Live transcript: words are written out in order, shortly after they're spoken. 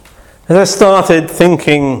As I started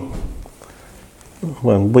thinking,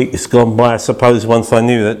 well, a week has gone by, I suppose, once I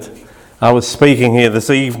knew that I was speaking here this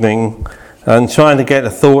evening and trying to get a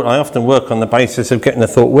thought. I often work on the basis of getting a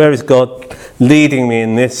thought, where is God leading me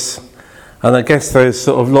in this? And I guess there's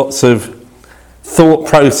sort of lots of thought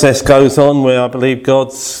process goes on where I believe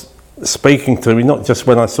God's speaking to me, not just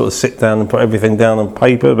when I sort of sit down and put everything down on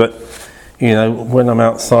paper, but, you know, when I'm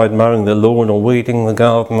outside mowing the lawn or weeding the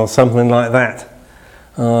garden or something like that.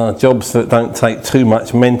 Jobs that don't take too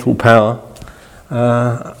much mental power.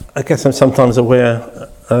 I guess I'm sometimes aware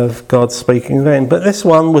of God speaking then. But this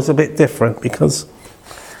one was a bit different because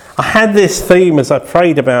I had this theme as I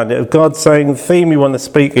prayed about it of God saying the theme we want to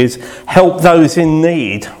speak is help those in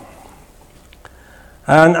need.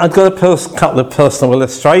 And I've got a couple of personal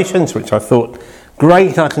illustrations which I thought,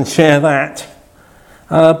 great, I can share that.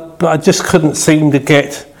 But I just couldn't seem to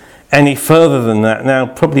get any further than that. Now,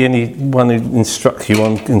 probably anyone who instructs you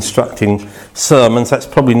on instructing sermons, that's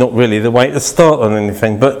probably not really the way to start on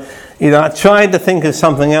anything. But, you know, I tried to think of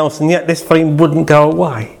something else, and yet this theme wouldn't go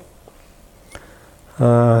away.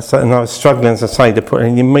 And I was struggling, as I say, to put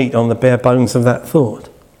any meat on the bare bones of that thought.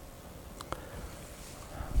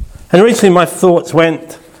 And originally my thoughts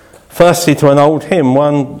went, firstly, to an old hymn.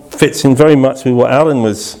 One fits in very much with what Alan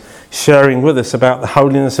was sharing with us about the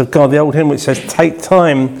holiness of God. The old hymn which says, take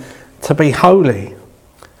time to be holy.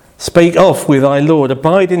 Speak oft with thy Lord.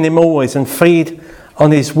 Abide in him always and feed on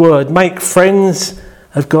his word. Make friends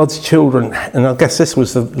of God's children. And I guess this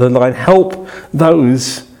was the line. Help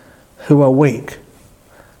those who are weak,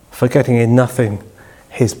 forgetting in nothing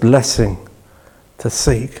his blessing to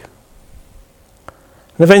seek.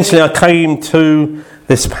 And eventually I came to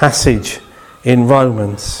this passage in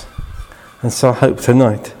Romans. And so I hope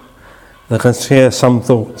tonight that I can share some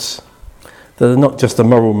thoughts that are not just a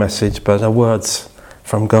moral message, but are words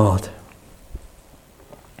from God.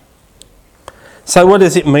 So what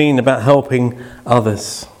does it mean about helping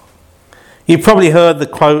others? You've probably heard the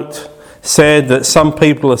quote said that some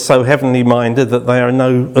people are so heavenly minded that they are of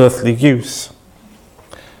no earthly use.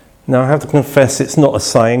 Now I have to confess it's not a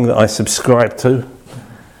saying that I subscribe to,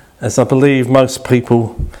 as I believe most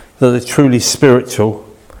people that are truly spiritual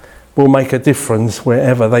will make a difference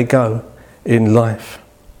wherever they go in life.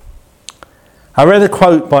 I read a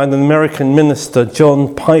quote by an American minister,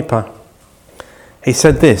 John Piper. He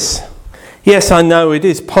said this, yes, I know it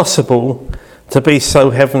is possible to be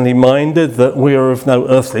so heavenly minded that we are of no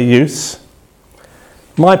earthly use.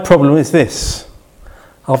 My problem is this,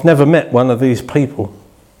 I've never met one of these people.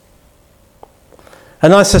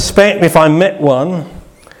 And I suspect if I met one,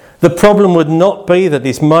 the problem would not be that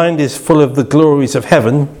his mind is full of the glories of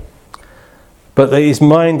heaven, but that his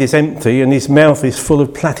mind is empty and his mouth is full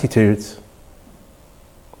of platitudes.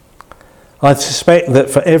 I suspect that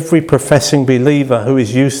for every professing believer who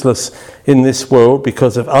is useless in this world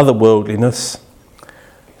because of otherworldliness,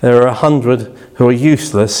 there are 100 who are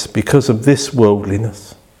useless because of this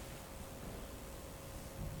worldliness.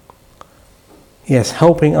 Yes,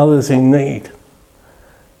 helping others in need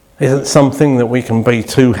isn't something that we can be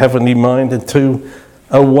too heavenly minded, too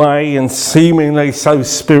away and seemingly so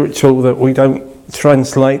spiritual that we don't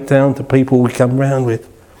translate down to people we come round with.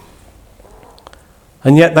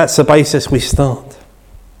 And yet that's the basis we start.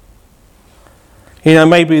 You know,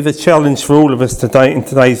 maybe the challenge for all of us today, in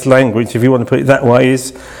today's language, if you want to put it that way,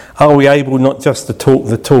 is are we able not just to talk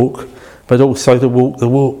the talk, but also to walk the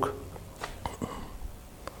walk?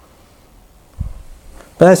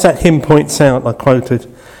 But as that hymn points out, I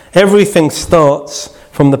quoted, everything starts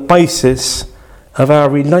from the basis of our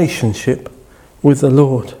relationship with the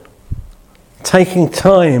Lord. Taking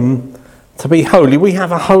time to be holy. We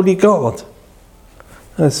have a holy God.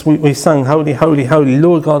 As we sang, holy, holy, holy,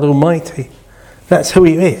 Lord God Almighty. That's who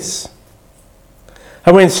he is.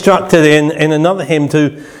 And we're instructed in another hymn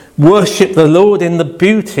to worship the Lord in the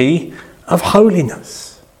beauty of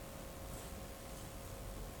holiness.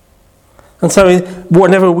 And so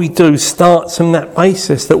whatever we do starts from that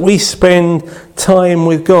basis, that we spend time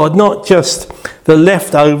with God, not just the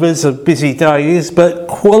leftovers of busy days, but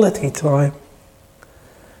quality time.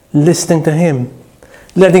 Listening to him,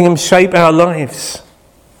 letting him shape our lives.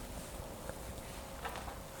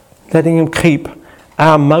 Letting him keep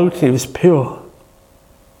our motives pure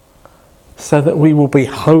so that we will be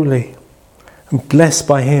holy and blessed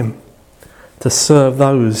by him to serve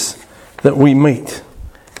those that we meet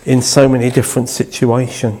in so many different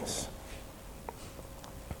situations.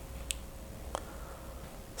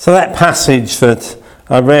 So that passage that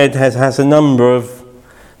I read has a number of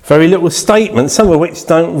very little statements, some of which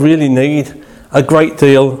don't really need a great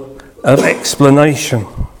deal of explanation.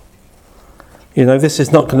 This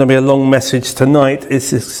is not going to be a long message tonight. It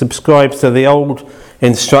subscribes to the old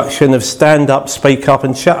instruction of stand up, speak up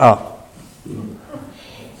and shut up.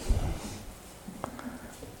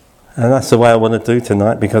 And that's the way I want to do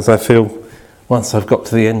tonight, because I feel once I've got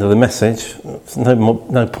to the end of the message, there's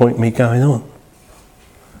no point me going on.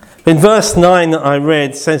 In verse 9 that I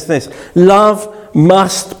read says this: love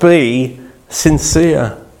must be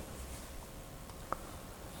sincere.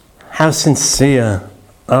 How sincere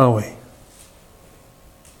are we?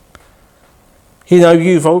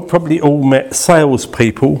 You've probably all met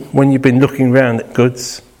salespeople when you've been looking around at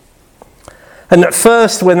goods. And at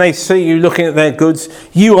first, when they see you looking at their goods,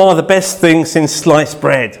 you are the best thing since sliced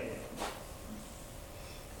bread.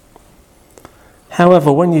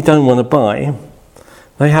 However, when you don't want to buy,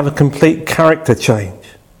 they have a complete character change.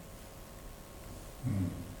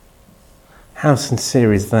 How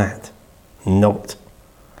sincere is that? Not.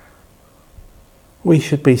 We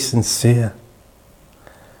should be sincere.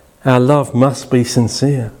 Our love must be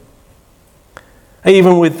sincere.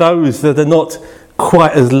 Even with those that are not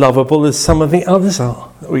quite as lovable as some of the others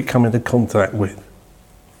are that we come into contact with.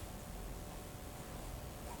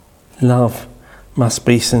 Love must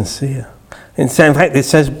be sincere. In fact, it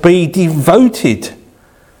says, be devoted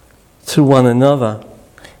to one another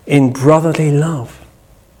in brotherly love.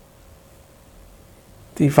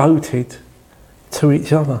 Devoted to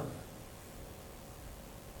each other.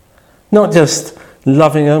 Not just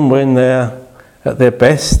loving them when they're at their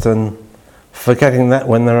best and forgetting that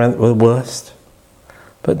when they're at their worst,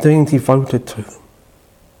 but being devoted to them.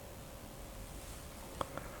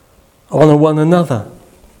 Honour one another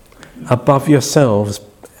above yourselves.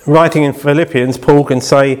 Writing in Philippians, Paul can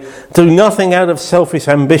say, do nothing out of selfish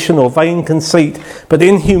ambition or vain conceit, but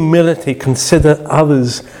in humility consider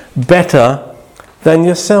others better than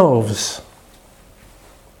yourselves.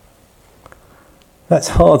 That's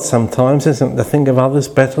hard sometimes, isn't it, to think of others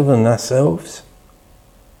better than ourselves?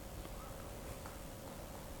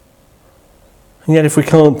 And yet if we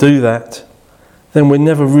can't do that, then we're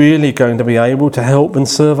never really going to be able to help and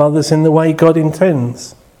serve others in the way God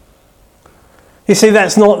intends. You see,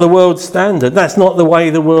 that's not the world's standard. That's not the way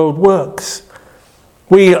the world works.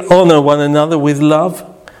 We honour one another with love,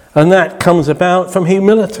 and that comes about from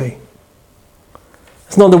humility.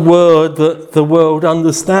 It's not a word that the world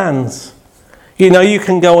understands. You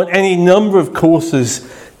can go on any number of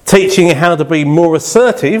courses teaching you how to be more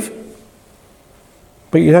assertive,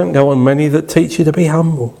 but you don't go on many that teach you to be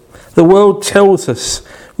humble. The world tells us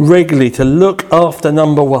regularly to look after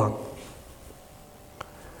number one.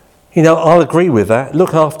 I'll agree with that.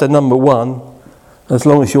 Look after number one, as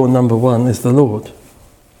long as your number one is the Lord. And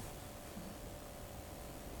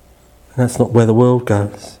that's not where the world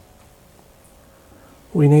goes.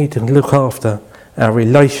 We need to look after our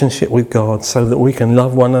relationship with God so that we can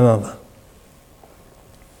love one another.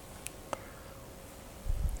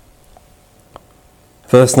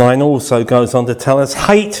 Verse 9 also goes on to tell us,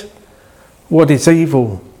 hate what is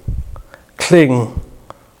evil, cling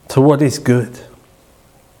to what is good.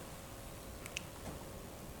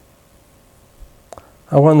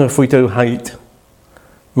 I wonder if we do hate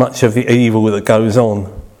much of the evil that goes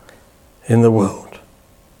on in the world.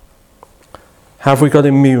 Have we got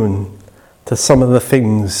immune to some of the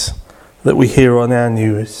things that we hear on our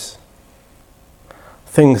news?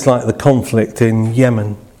 Things like the conflict in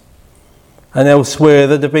Yemen and elsewhere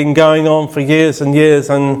that have been going on for years and years,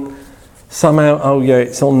 and somehow,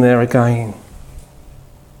 it's on there again.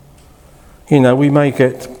 We may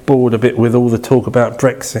get bored a bit with all the talk about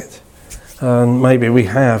Brexit. And maybe we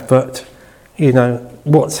have, but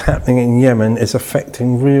what's happening in Yemen is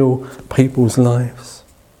affecting real people's lives.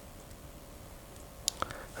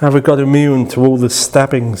 Have we got immune to all the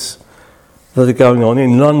stabbings that are going on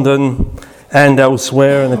in London and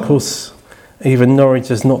elsewhere? And of course, even Norwich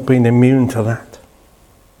has not been immune to that.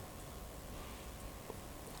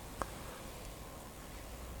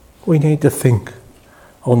 We need to think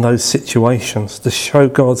on those situations to show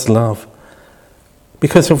God's love.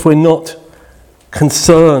 Because if we're not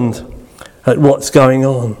concerned at what's going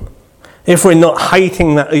on, if we're not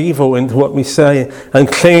hating that evil into what we say and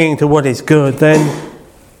clinging to what is good, then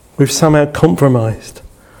we've somehow compromised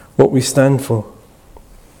what we stand for.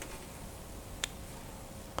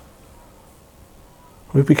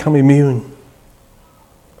 We've become immune.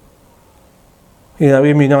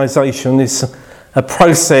 Immunisation is a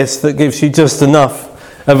process that gives you just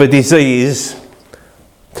enough of a disease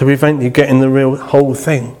to prevent you getting the whole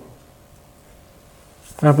thing.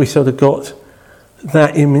 Have we sort of got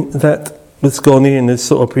that that's gone in has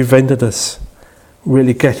sort of prevented us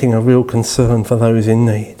really getting a real concern for those in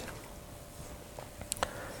need?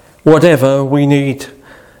 Whatever we need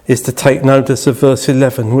is to take notice of verse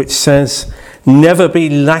 11, which says, "Never be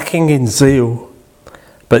lacking in zeal,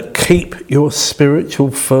 but keep your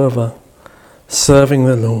spiritual fervour, serving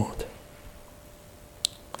the Lord."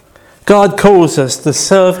 God calls us to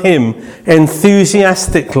serve him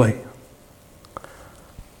enthusiastically.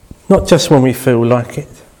 Not just when we feel like it.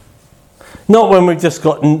 Not when we've just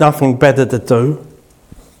got nothing better to do.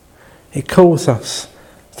 He calls us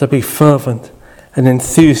to be fervent and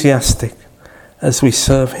enthusiastic as we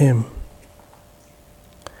serve him.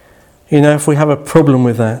 You know, if we have a problem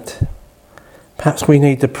with that, perhaps we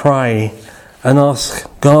need to pray and ask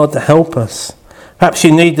God to help us. Perhaps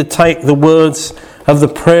you need to take the words of the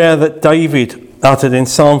prayer that David uttered in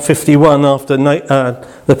Psalm 51 after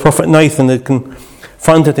the prophet Nathan had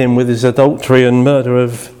confronted him with his adultery and murder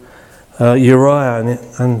of Uriah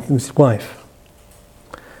and his wife.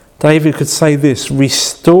 David could say this,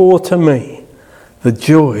 "Restore to me the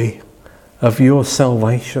joy of your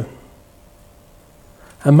salvation."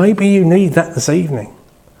 And maybe you need that this evening.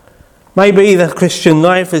 Maybe the Christian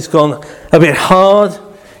life has gone a bit hard.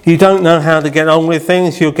 You don't know how to get on with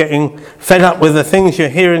things. You're getting fed up with the things you're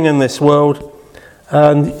hearing in this world.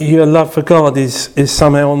 And your love for God is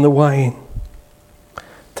somehow on the wane.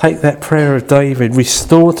 Take that prayer of David.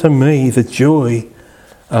 "Restore to me the joy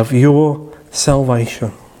of your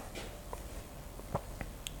salvation."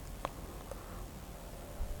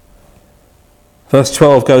 Verse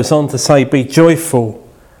 12 goes on to say, "Be joyful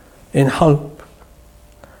in hope,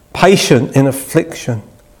 patient in affliction,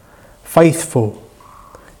 faithful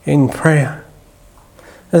in prayer."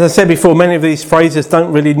 As I said before, many of these phrases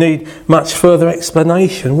don't really need much further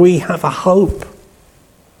explanation. We have a hope.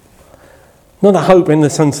 Not a hope in the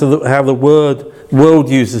sense of how the world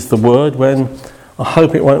uses the word, when "I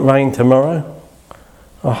hope it won't rain tomorrow.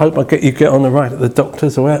 I hope you get on the right at the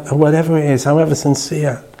doctor's," or whatever it is, however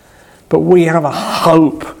sincere. But we have a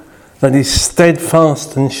hope that is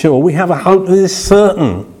steadfast and sure. We have a hope that is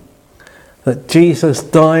certain, that Jesus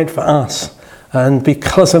died for us. And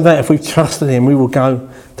because of that, if we've trusted him, we will go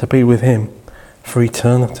to be with him for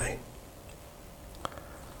eternity.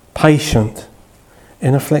 Patient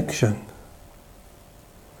in affliction.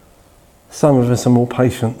 Some of us are more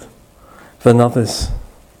patient than others.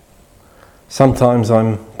 Sometimes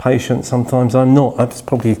I'm patient, sometimes I'm not. That's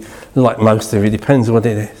probably like most of you, depends what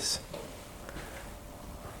it is.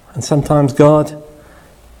 And sometimes God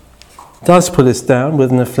does put us down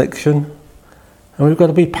with an affliction, and we've got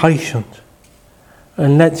to be patient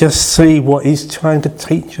and let's just see what he's trying to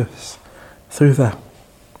teach us through that.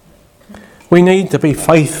 We need to be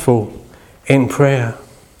faithful in prayer.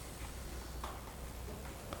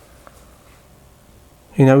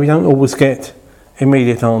 You know, we don't always get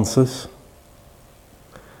immediate answers.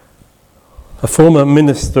 A former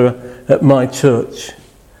minister at my church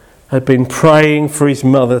had been praying for his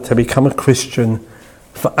mother to become a Christian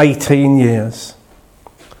for 18 years.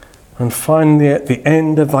 And finally, at the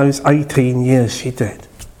end of those 18 years, she did.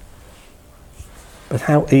 But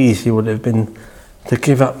how easy would it have been to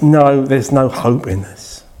give up? No, there's no hope in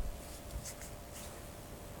this.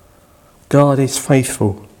 God is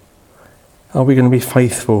faithful. Are we going to be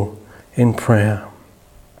faithful in prayer?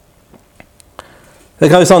 There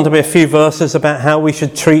goes on to be a few verses about how we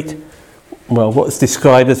should treat, what's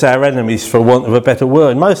described as our enemies, for want of a better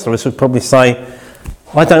word. Most of us would probably say,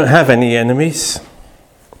 "I don't have any enemies."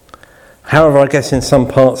 However, I guess in some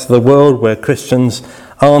parts of the world where Christians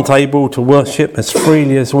aren't able to worship as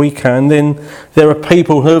freely as we can, then there are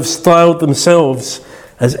people who have styled themselves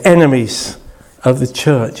as enemies of the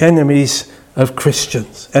church, enemies of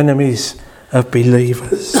Christians, enemies of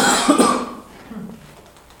believers.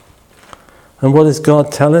 And what does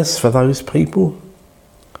God tell us for those people?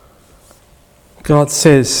 God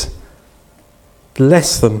says,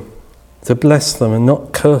 bless them, to bless them and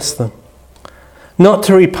not curse them. Not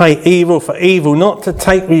to repay evil for evil, not to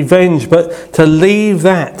take revenge, but to leave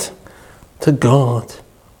that to God.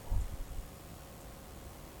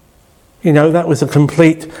 You know, that was a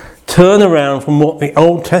complete turnaround from what the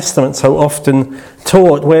Old Testament so often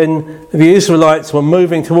taught when the Israelites were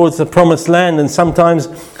moving towards the Promised Land, and sometimes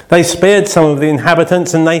they spared some of the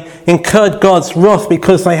inhabitants and they incurred God's wrath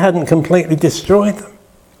because they hadn't completely destroyed them.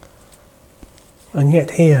 And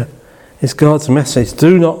yet here is God's message: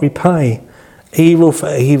 do not repay evil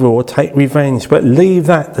for evil or take revenge, but leave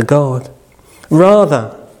that to God.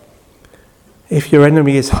 Rather, if your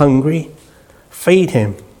enemy is hungry, feed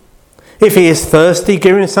him. If he is thirsty,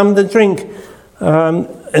 give him something to drink.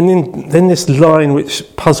 And then this line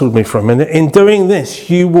which puzzled me for a minute: in doing this,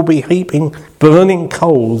 you will be heaping burning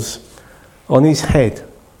coals on his head.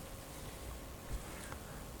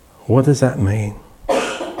 What does that mean?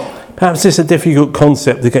 Perhaps it's a difficult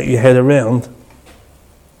concept to get your head around.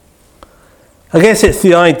 I guess it's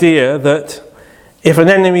the idea that if an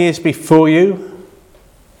enemy is before you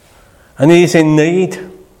and he is in need,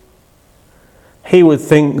 he would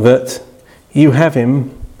think that you have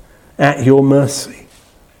him at your mercy.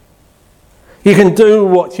 You can do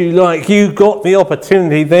what you like. You got the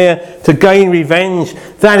opportunity there to gain revenge.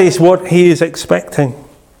 That is what he is expecting.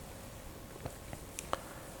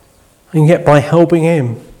 And yet by helping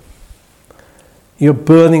him, you're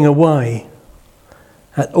burning away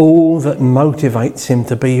at all that motivates him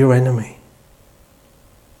to be your enemy.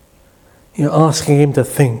 You're asking him to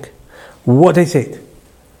think, what is it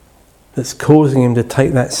that's causing him to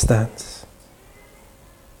take that stance?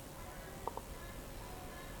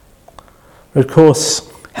 Of course,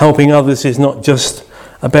 helping others is not just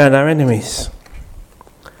about our enemies.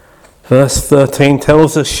 Verse 13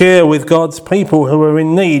 tells us, share with God's people who are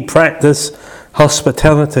in need, practice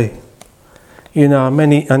hospitality. I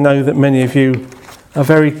know that many of you are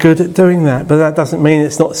very good at doing that, but that doesn't mean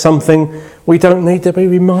it's not something we don't need to be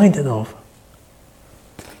reminded of.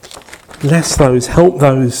 Bless those, help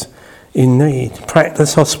those in need,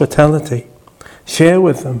 practice hospitality, share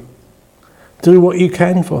with them, do what you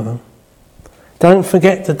can for them. Don't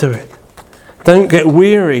forget to do it. Don't get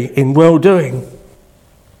weary in well-doing.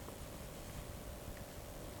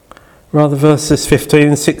 Rather, verses 15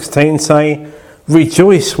 and 16 say,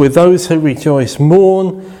 rejoice with those who rejoice,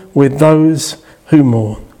 mourn with those who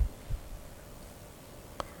mourn.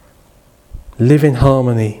 Live in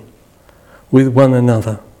harmony with one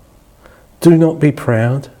another. Do not be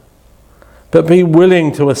proud, but be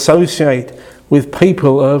willing to associate with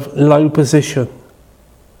people of low position.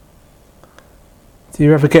 Do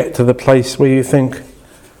you ever get to the place where you think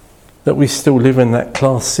that we still live in that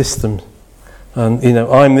class system? And,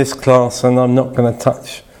 I'm this class and I'm not going to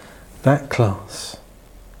touch that class.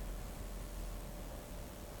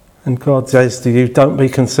 And God says to you, don't be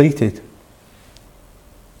conceited.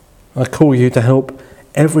 I call you to help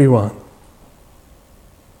everyone.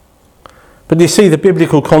 But you see, the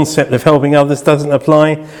biblical concept of helping others doesn't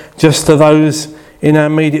apply just to those in our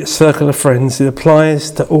immediate circle of friends. It applies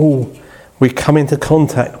to all we come into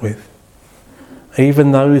contact with,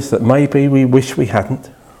 even those that maybe we wish we hadn't.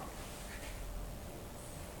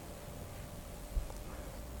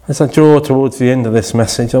 As I draw towards the end of this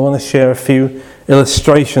message, I want to share a few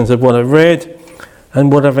illustrations of what I've read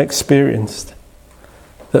and what I've experienced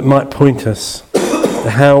that might point us to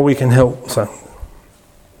how we can help. So,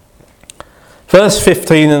 verse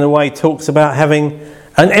 15 in a way talks about having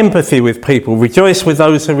an empathy with people. Rejoice with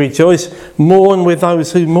those who rejoice, mourn with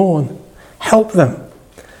those who mourn. Help them.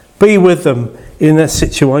 Be with them in their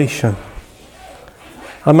situation.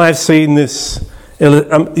 I may have seen this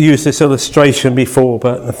used this illustration before,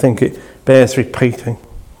 but I think it bears repeating.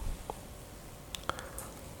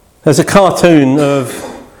 There's a cartoon of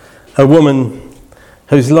a woman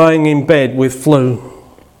who's lying in bed with flu.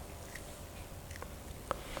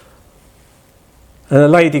 And a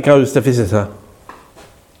lady goes to visit her.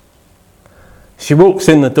 She walks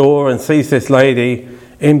in the door and sees this lady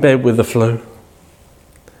in bed with the flu.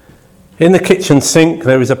 In the kitchen sink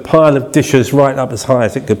there is a pile of dishes right up as high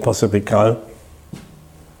as it could possibly go.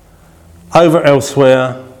 Over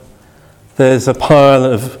elsewhere, there's a pile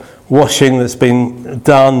of washing that's been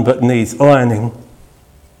done but needs ironing.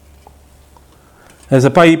 There's a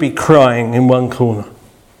baby crying in one corner.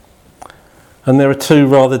 And there are two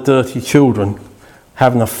rather dirty children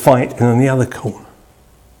having a fight in the other corner.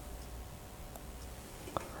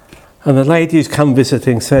 And the lady who's come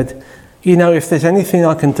visiting said, if there's anything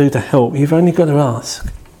I can do to help, you've only got to ask.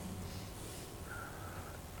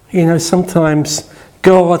 Sometimes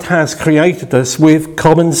God has created us with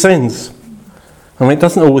common sense. It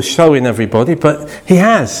doesn't always show in everybody, but he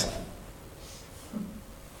has.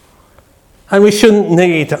 And we shouldn't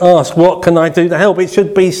need to ask, what can I do to help? It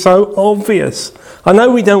should be so obvious. I know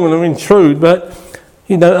we don't want to intrude, but,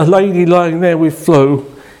 a lady lying there with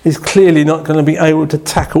flu is clearly not going to be able to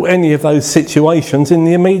tackle any of those situations in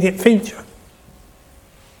the immediate future.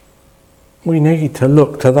 We need to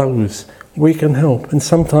look to those we can help, and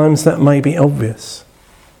sometimes that may be obvious.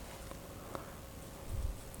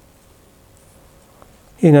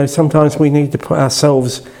 Sometimes we need to put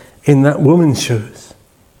ourselves in that woman's shoes.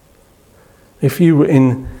 If you were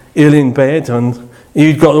ill in bed and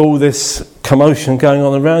you'd got all this commotion going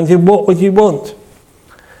on around you, what would you want?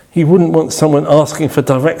 You wouldn't want someone asking for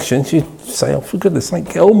directions. You'd say, for goodness sake,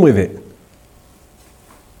 get on with it.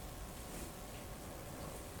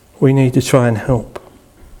 We need to try and help.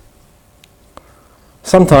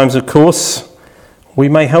 Sometimes, of course, we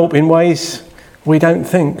may help in ways we don't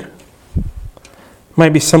think.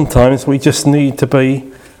 Maybe sometimes we just need to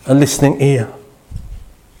be a listening ear.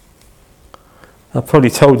 I've probably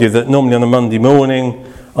told you that normally on a Monday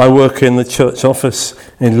morning I work in the church office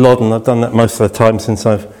in Loddon. I've done that most of the time since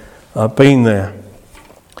I've been there.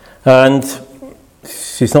 And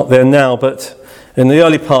she's not there now, but in the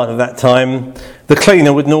early part of that time, the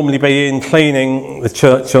cleaner would normally be in cleaning the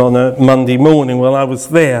church on a Monday morning while I was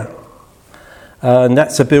there. And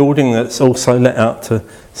that's a building that's also let out to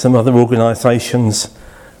some other organisations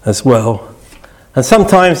as well. And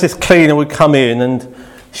sometimes this cleaner would come in and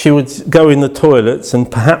she would go in the toilets and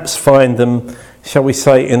perhaps find them, shall we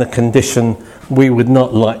say, in a condition we would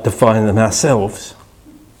not like to find them ourselves.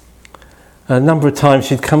 A number of times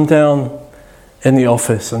she'd come down in the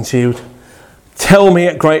office and she would tell me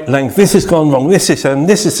at great length, this has gone wrong, this is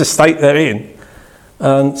the state they're in.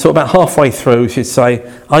 And so about halfway through she'd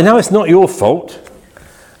say, I know it's not your fault,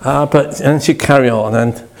 and she'd carry on,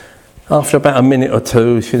 and after about a minute or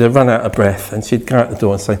two she'd have run out of breath and she'd go out the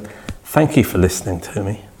door and say, thank you for listening to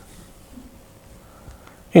me.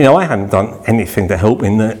 You know, I hadn't done anything to help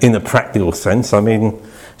in a practical sense. I mean,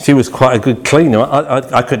 she was quite a good cleaner.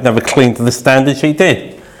 I could never clean to the standard she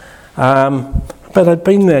did. But I'd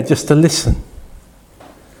been there just to listen.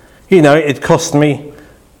 You know, it cost me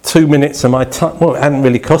 2 minutes of my time. Well, it hadn't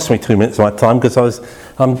really cost me 2 minutes of my time because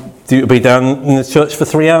I'm due to be down in the church for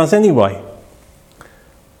 3 hours anyway.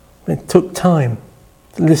 It took time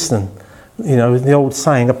to listen. You know, the old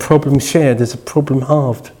saying, a problem shared is a problem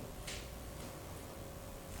halved.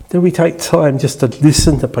 Do we take time just to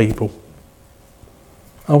listen to people?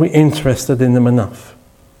 Are we interested in them enough?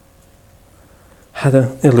 Had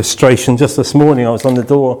an illustration just this morning. I was on the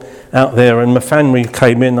door out there and my family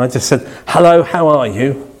came in. I just said, hello, how are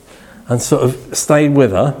you? And sort of stayed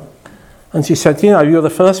with her. And she said, you know, you're the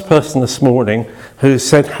first person this morning who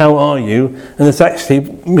said, how are you? And has actually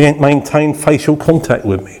maintained facial contact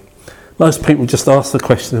with me. Most people just ask the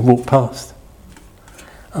question and walk past.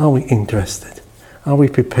 Are we interested? Are we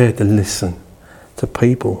prepared to listen to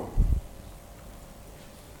people?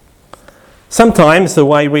 Sometimes the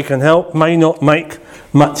way we can help may not make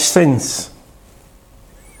much sense.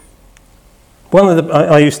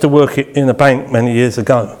 I used to work in a bank many years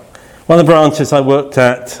ago. One of the branches I worked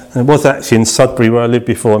at, and it was actually in Sudbury where I lived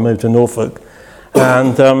before I moved to Norfolk,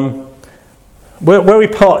 and where we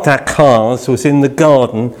parked our cars was in the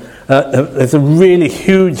garden. There's a really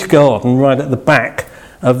huge garden right at the back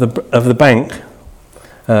of the bank.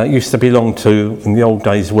 It used to belong to, in the old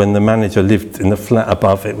days when the manager lived in the flat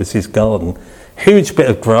above, it was his garden. Huge bit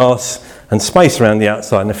of grass and space around the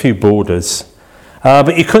outside and a few borders.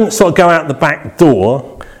 But you couldn't sort of go out the back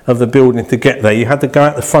door of the building to get there. You had to go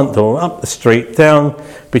out the front door, up the street, down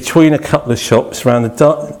between a couple of shops around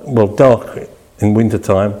the dark in winter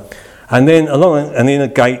time, and then along and in a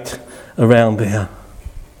gate around there.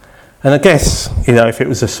 And I guess, you know, if it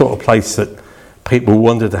was a sort of place that people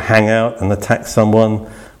wanted to hang out and attack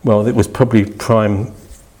someone, well, it was probably prime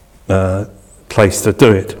place to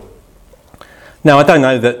do it. Now, I don't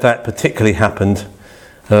know that particularly happened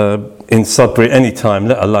in Sudbury at any time,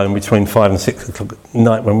 let alone between 5 and 6 o'clock at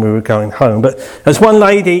night when we were going home. But there's one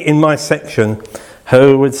lady in my section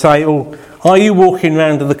who would say, oh, are you walking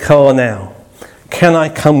round to the car now? Can I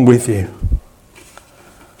come with you?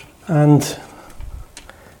 And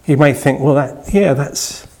you may think, well,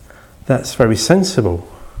 that's very sensible.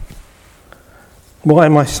 Why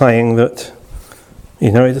am I saying that,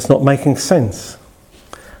 you know, it's not making sense?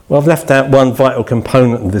 Well, I've left out one vital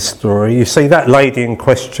component of this story. You see, that lady in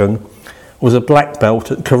question was a black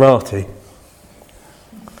belt at karate.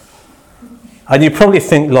 And you probably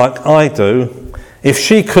think like I do, if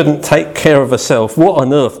she couldn't take care of herself, what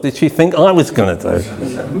on earth did she think I was going to do?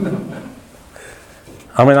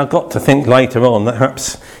 I mean, I got to think later on that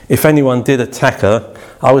perhaps if anyone did attack her,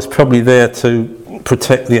 I was probably there to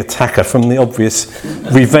protect the attacker from the obvious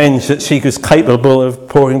revenge that she was capable of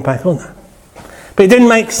pouring back on her. But it didn't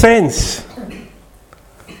make sense.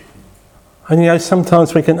 And you know,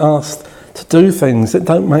 sometimes we get asked to do things that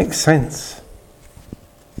don't make sense.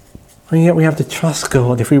 And yet we have to trust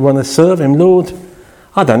God if we want to serve Him. Lord,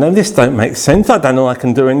 I don't know, this don't make sense. I don't know I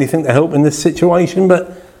can do anything to help in this situation,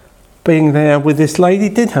 but being there with this lady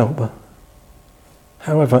did help her.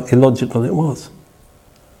 However illogical it was.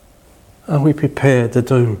 Are we prepared to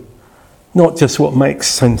do not just what makes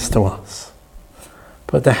sense to us,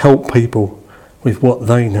 but to help people with what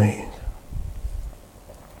they need?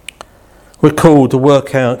 We're called to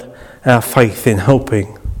work out our faith in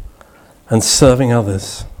helping and serving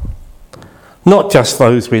others. Not just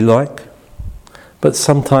those we like, but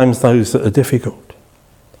sometimes those that are difficult.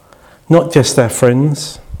 Not just our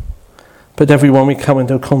friends, but everyone we come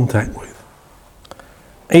into contact with.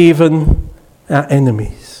 even our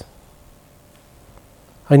enemies.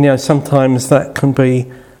 And sometimes that can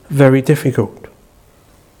be very difficult.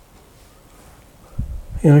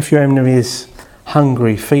 If your enemy is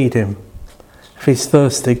hungry, feed him. If he's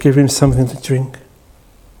thirsty, give him something to drink.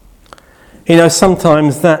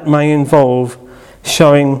 Sometimes that may involve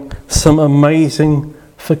showing some amazing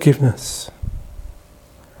forgiveness.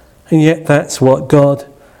 And yet that's what God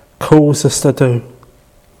calls us to do.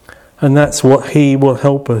 And that's what He will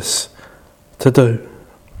help us to do.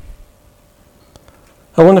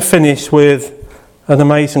 I want to finish with an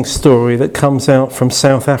amazing story that comes out from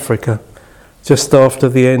South Africa just after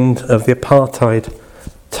the end of the apartheid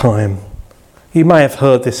time. You may have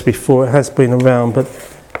heard this before, it has been around, but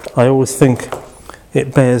I always think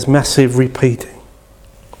it bears massive repeating.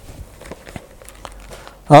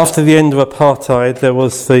 After the end of apartheid, there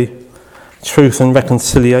was the Truth and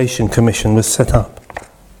Reconciliation Commission was set up.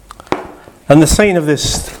 And the scene of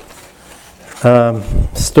this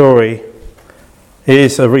story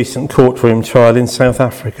is a recent courtroom trial in South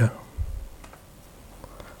Africa.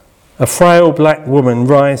 A frail black woman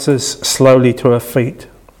rises slowly to her feet.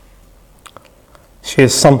 She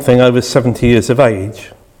is something over 70 years of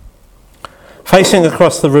age. Facing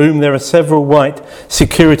across the room there are several white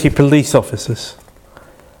security police officers,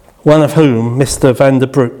 one of whom, Mr. van der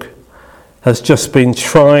Broek, has just been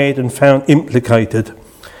tried and found implicated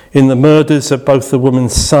in the murders of both the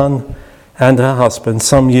woman's son and her husband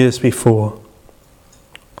some years before.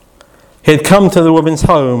 He had come to the woman's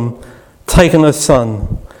home, taken her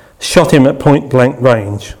son, shot him at point-blank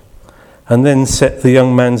range, and then set the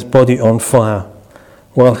young man's body on fire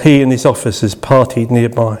while he and his officers partied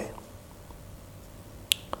nearby.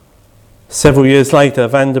 Several years later,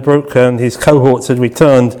 van der Broek and his cohorts had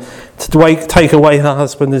returned to take away her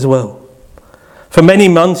husband as well. For many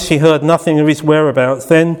months she heard nothing of his whereabouts.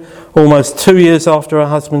 Then, almost 2 years after her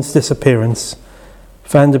husband's disappearance,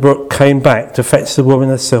 van der Broek came back to fetch the woman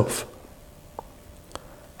herself.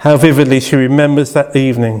 How vividly she remembers that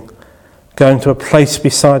evening, going to a place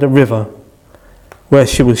beside a river where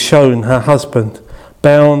she was shown her husband,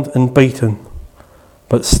 bound and beaten,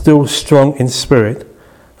 but still strong in spirit,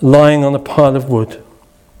 lying on a pile of wood.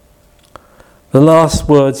 The last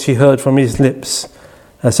words she heard from his lips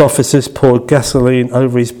as officers poured gasoline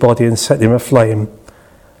over his body and set him aflame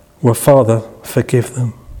were, "Father, forgive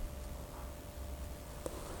them."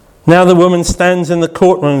 Now the woman stands in the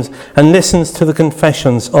courtrooms and listens to the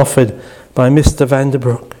confessions offered by Mr. van der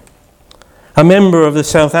Broek. A member of the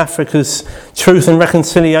South Africa's Truth and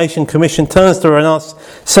Reconciliation Commission turns to her and asks,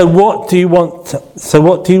 So what do you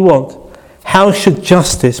want? How should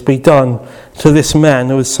justice be done to this man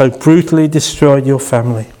who has so brutally destroyed your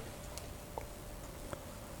family?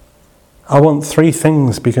 "I want 3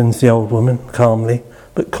 things, begins the old woman, calmly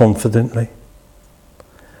but confidently.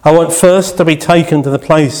 "I want first to be taken to the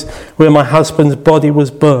place where my husband's body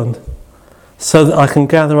was burned, so that I can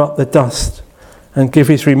gather up the dust and give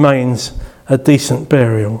his remains a decent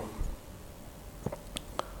burial."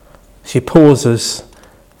 She pauses,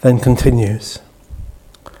 then continues.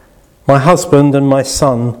 "My husband and my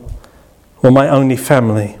son were my only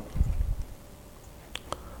family.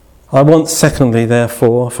 I want secondly,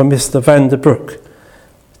 therefore, for Mr. van der Broek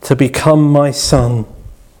to become my son.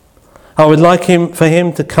 I would like for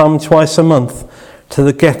him to come twice a month to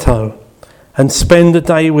the ghetto and spend a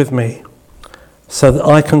day with me, so that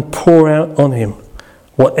I can pour out on him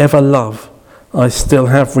whatever love I still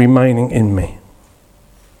have remaining in me.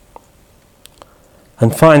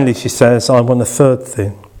 And finally," she says, "I want a third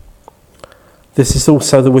thing. This is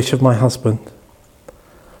also the wish of my husband.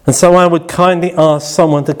 And so I would kindly ask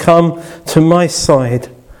someone to come to my side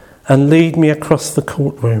and lead me across the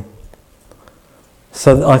courtroom,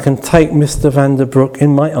 so that I can take Mr. van der Broek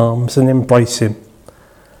in my arms and embrace him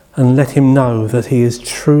and let him know that he is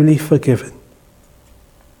truly forgiven."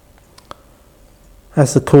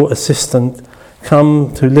 As the court assistant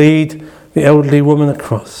come to lead the elderly woman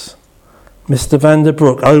across, Mr. van der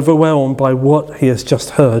Broek, overwhelmed by what he has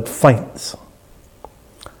just heard, faints.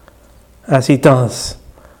 As he does,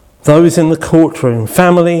 those in the courtroom,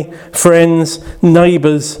 family, friends,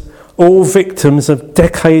 neighbours, all victims of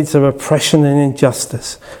decades of oppression and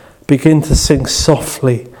injustice, begin to sing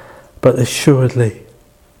softly but assuredly,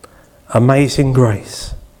 "Amazing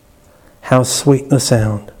grace, how sweet the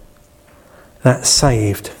sound that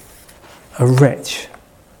saved a wretch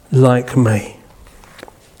like me."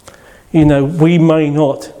 We may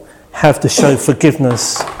not have to show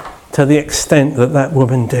forgiveness to the extent that that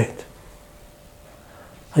woman did.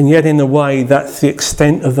 And yet, in a way, that's the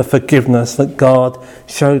extent of the forgiveness that God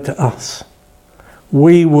showed to us.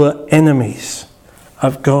 We were enemies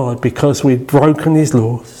of God because we'd broken his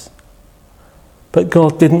laws. But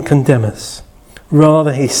God didn't condemn us.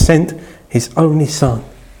 Rather, he sent his only Son.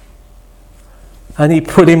 And he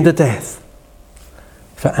put him to death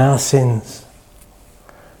for our sins,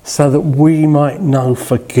 so that we might know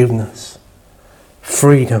forgiveness,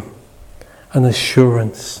 freedom and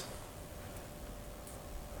assurance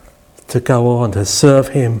to go on to serve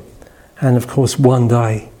him, and of course one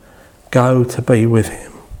day go to be with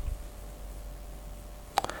him.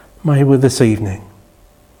 May we this evening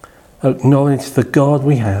acknowledge the God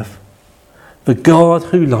we have, the God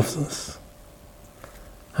who loves us,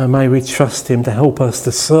 and may we trust him to help us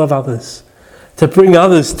to serve others, to bring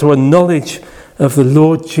others to a knowledge of the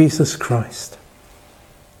Lord Jesus Christ,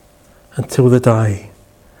 until the day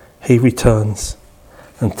he returns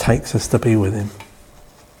and takes us to be with him.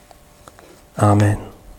 Amen.